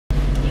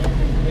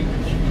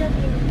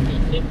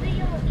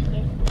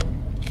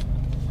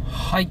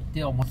はい、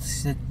ではお待た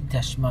せい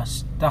たしま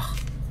した。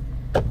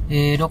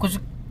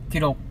60キ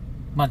ロ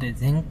まで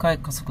全開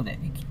加速で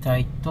いきた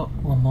いと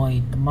思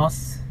いま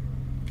す。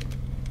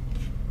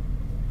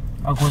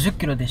あ、50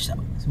キロでした。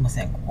すいま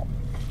せん、ここ。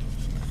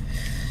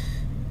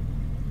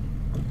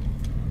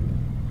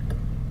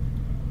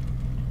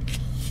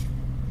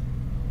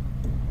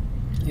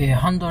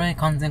ハンドルに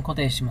完全固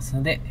定します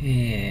の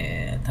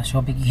で、多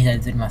少右左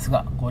ずれます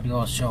が、ご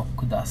了承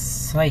くだ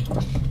さい。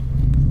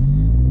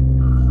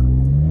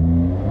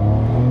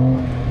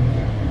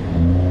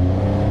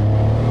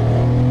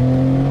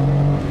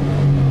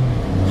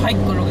はい、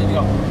60キ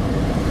ロ。こ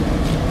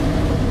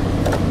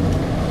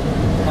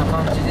んな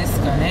感じです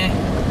かね。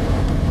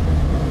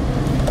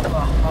う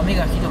わ、雨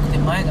がひどくて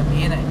前が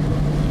見えない。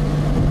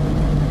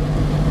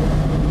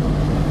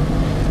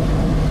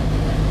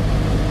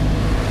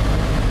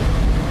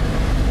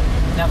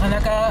なか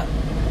なか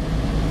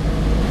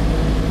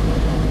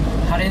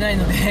晴れない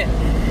ので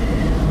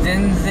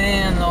全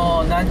然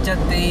なんちゃっ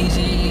てイージ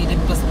ーリッ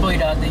プスポイ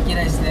ラーでき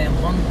ないですね。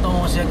本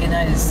当申し訳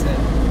ないです。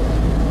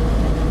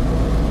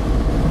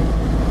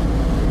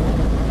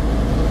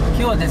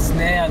今日はです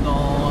ね、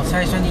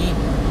最初に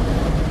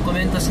コ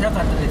メントしな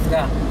かったです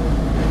が、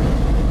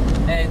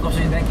ご視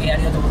聴いただきあ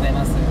りがとうござい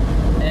ます。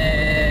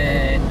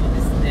で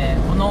すね、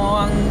こ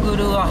のアング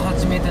ルは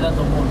初めてだ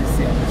と思うんで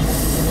すよ。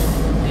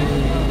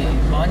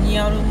マニ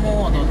ュアル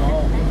モード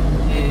の、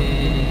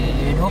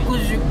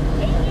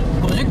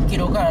50キ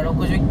ロから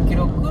60キ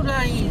ロく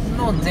らい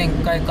の全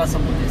開加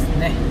速です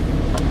ね。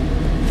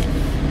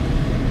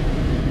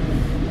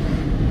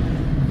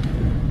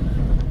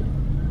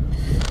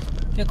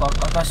結構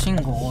赤信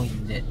号多い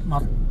んで、も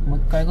う一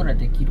回ぐらい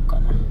できるか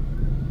な。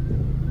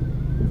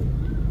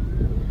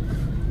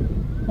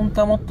本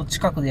当はもっと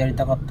近くでやり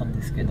たかったん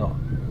ですけど、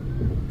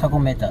タコ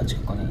メーター近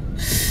くに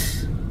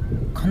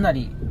かな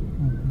り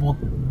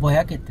ぼ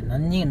やけて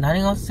何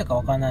が落ちてるか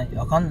分かん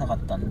なかっ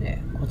たん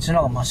で、こっちの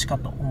方がマシか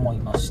と思い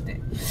まして、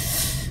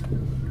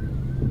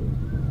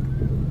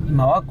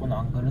今はこの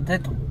アングルで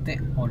撮って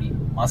おり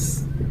ま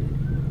す。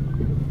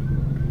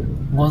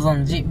ご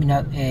存知、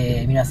皆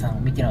さ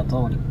ん見ての通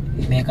り、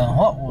メーカーの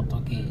方はオー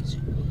トゲー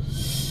ジ。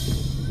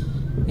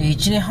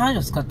1年半以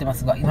上使ってま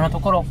すが、今の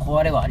ところ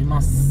壊れはあり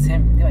ませ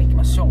ん。では行き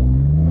ましょう。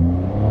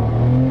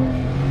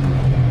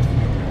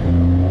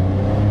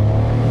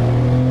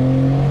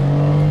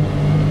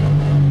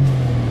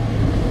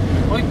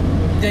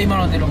で、今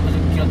ので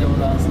60キロでご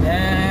ざいます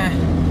ね。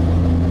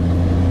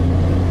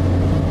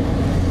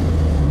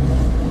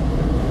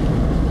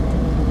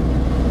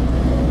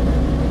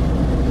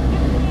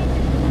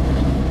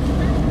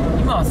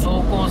今走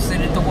行してい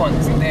るところは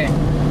ですね、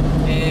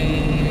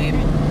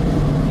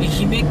愛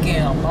媛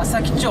県は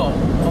正木町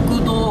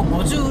国道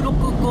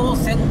56号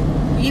線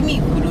意味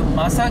フル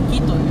正木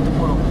というと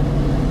ころ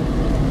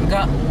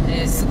が、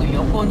すぐ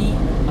横に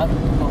あると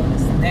ころで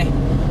すね。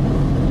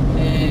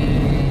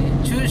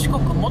中四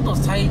国元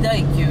最大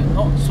級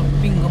のショ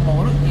ッピング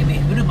モールエメ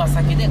フル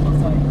正木でご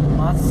ざい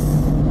ます。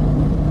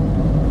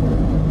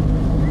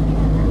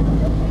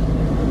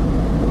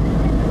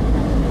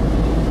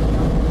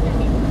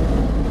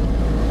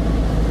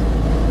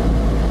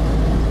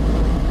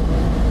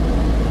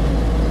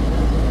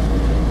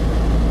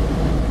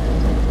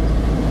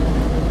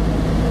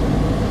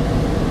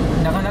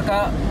なかな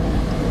か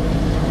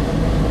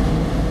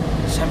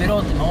喋ろ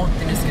うって思って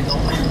るんですけど、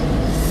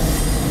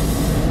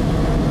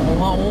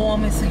大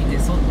雨すぎて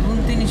運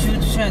転に集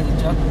中しない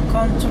と若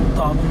干ちょっ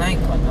と危ない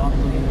かなと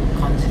いう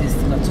感じです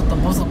が、ちょっと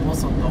ボソボ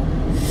ソと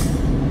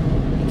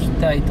行き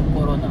たいと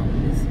ころな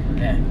んですよ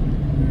ね。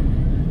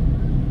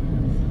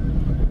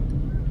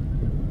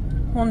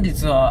本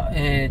日は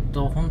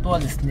本当は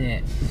です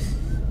ね、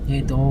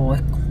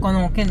他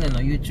の県内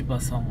の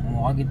YouTuber さん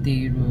も上げて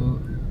いる、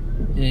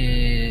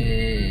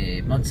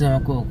松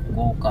山空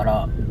港か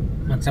ら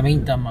松山イ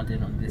ンターまで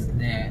のです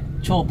ね、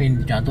超便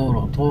利な道路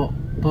を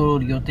通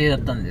る予定だっ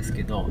たんです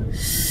けど、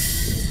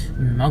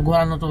ご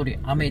覧の通り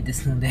雨で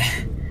すので、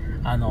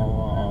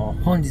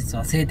本日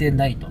は晴天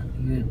ないと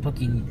いう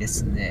時にで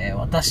すね、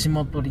私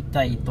も撮り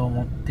たいと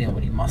思ってお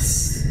りま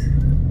す。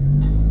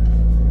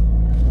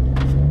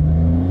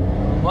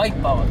ワイ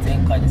パーは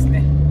全開です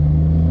ね。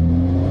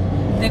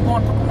で、こ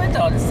の特メータ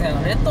ーはですね、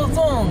レッド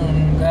ゾ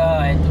ーン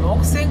が、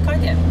6000回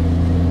転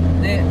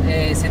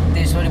で、設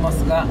定しておりま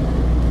すが、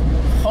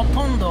ほ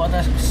とんど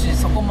私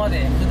そこま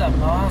で普段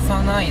回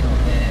さないの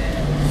で、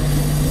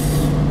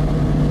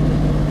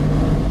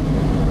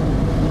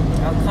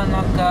なか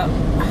なか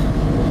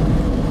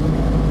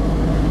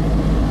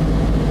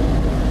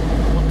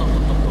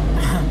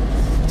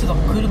ちょっと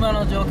車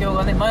の状況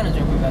がね、前の状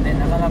況がね、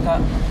なかなか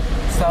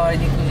伝わり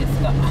にくいで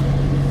すが、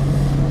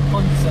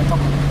本日は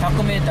タ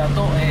コメーター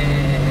と、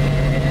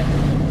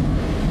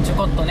ちょ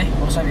こっとね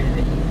おしゃべり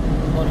で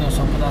ご了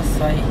承くだ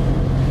さい。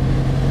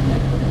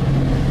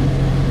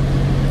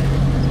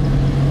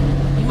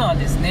今は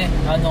ですね、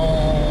愛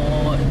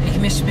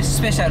媛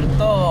スペシャル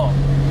と、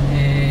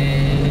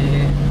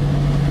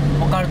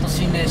オカルト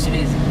心霊シリ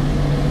ーズ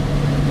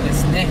で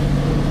すね、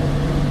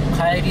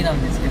帰りな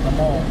んですけど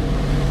も、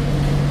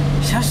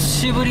久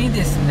しぶりに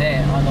です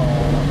ね、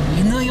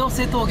犬寄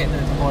峠というと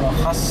ころを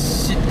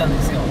走ったん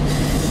ですよ。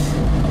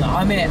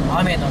雨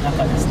の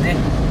中ですね。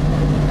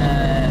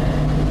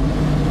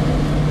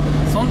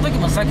その時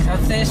もさっき撮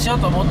影しよう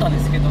と思ったんで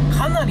すけど、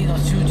かなりの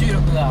集中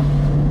力が、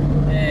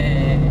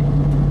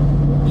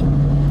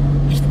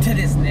いって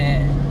です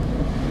ね、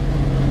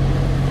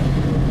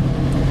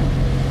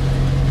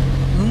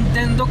運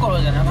転どころ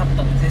じゃなかっ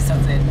たんです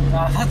ね。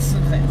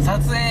撮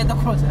影ど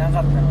ころじゃな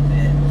かったの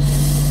で、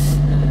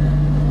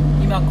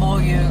今こ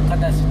ういう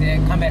形で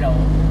カメラを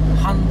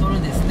ハンド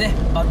ルですね、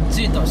バッ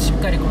チリとしっ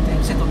かり固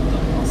定して撮っており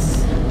ま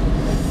す。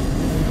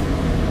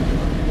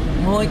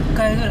もう1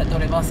回ぐらい撮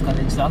れますか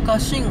ね。ちょっと赤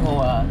信号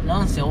は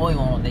なんせ多い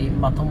もので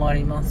今止ま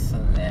ります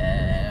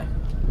ね。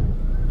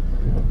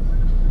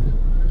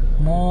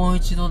もう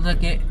一度だ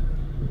け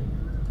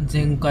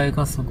全開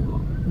加速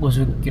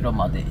50キロ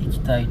まで行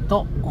きたい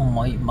と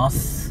思いま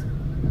す。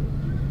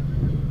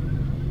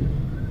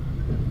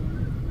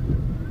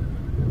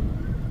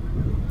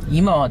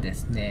今はで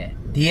すね、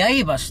出会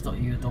い橋と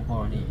いうと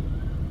こ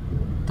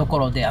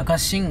ろで赤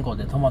信号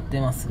で止まっ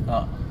てます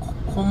が、こ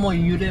こも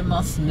揺れ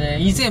ますね。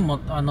以前も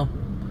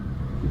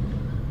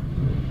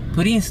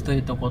プリンスとい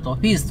うところと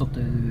フィーストと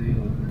いう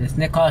です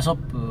ね、カーショッ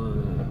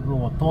プ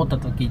を通っ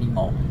た時に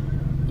も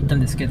行った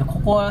んですけど、こ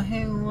こら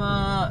辺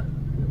は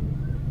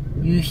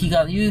夕日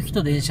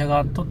と電車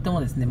がとっても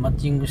ですね、マッ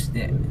チングし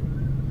て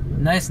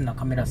ナイスな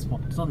カメラスポ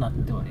ットとなっ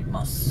ており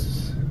ま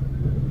す。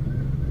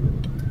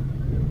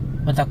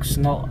私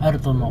のアル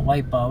トのワ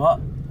イパーは、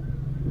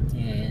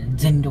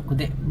全力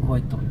で動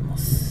いておりま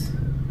す。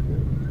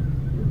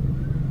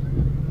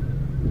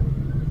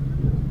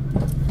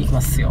いき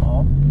ます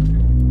よ。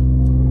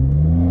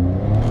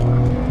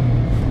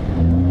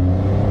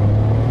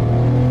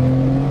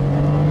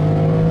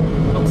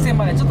6000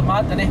までちょっと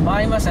回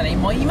りましたね。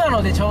もう今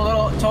のでちょう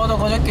ど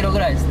50キロぐ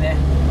らいですね。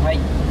はい。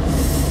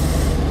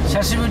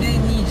久しぶり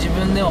に自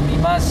分でも見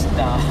まし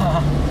た。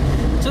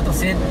ちょっと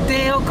設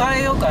定を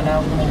変えようかな。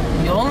もう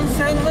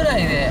4000ぐら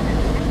いで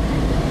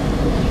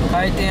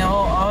回転を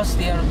合わせ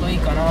てやるといい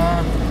か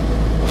な。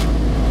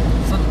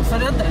そ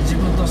れだったら自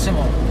分として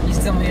もい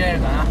つでも見られる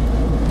かな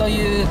と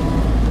いう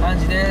感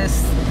じで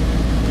す。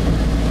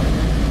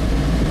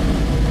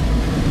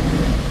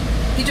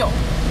以上、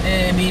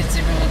ミニチ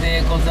ュブ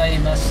でござい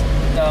まし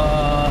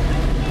た。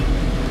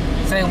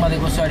最後まで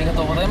ご視聴ありが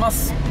とうございま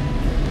す。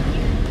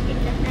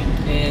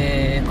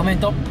コメン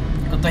ト、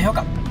グッド評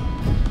価、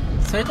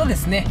それとで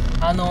すね、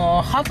ハ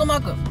ートマ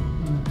ーク、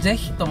ぜ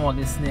ひとも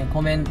ですね、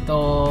コメン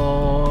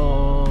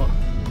ト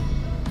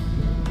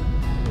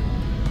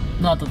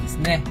の後です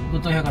ね、グ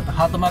ッド評価と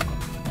ハートマーク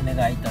お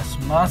願いいたし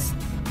ます。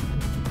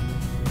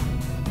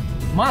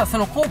まだそ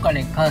の効果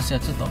に関しては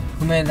ちょっと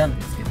不明なん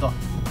ですけど、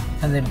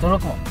チャンネル登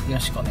録もよろ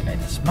しくお願いい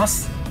たしま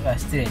す。では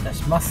失礼いた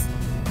します。